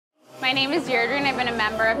My name is Dierdre and I've been a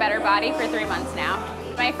member of Better Body for 3 months now.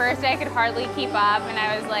 My first day I could hardly keep up and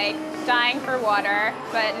I was like dying for water,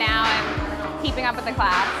 but now I'm keeping up with the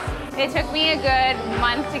class. It took me a good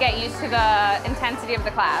month to get used to the intensity of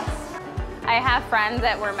the class. I have friends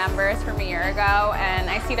that were members from a year ago and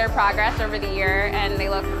I see their progress over the year and they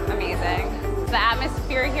look amazing. The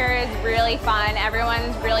atmosphere here is really fun.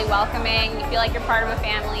 Everyone's really welcoming. You feel like you're part of a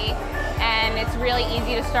family and it's really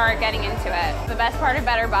easy to start getting into it. The best part of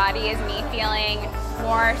Better Body is me feeling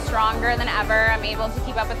more stronger than ever. I'm able to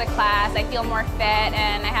keep up with the class. I feel more fit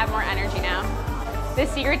and I have more energy now. The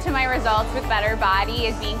secret to my results with Better Body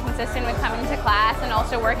is being consistent with coming to class and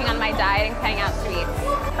also working on my diet and cutting out sweets.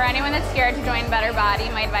 For anyone that's scared to join Better Body,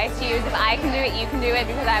 my advice to you is if I can do it, you can do it,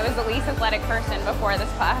 because I was the least athletic person before this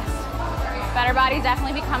class. Better Body's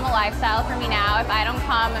definitely become a lifestyle for me now. If I don't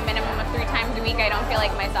come a minimum of 3 times a week, I don't feel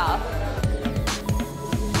like myself.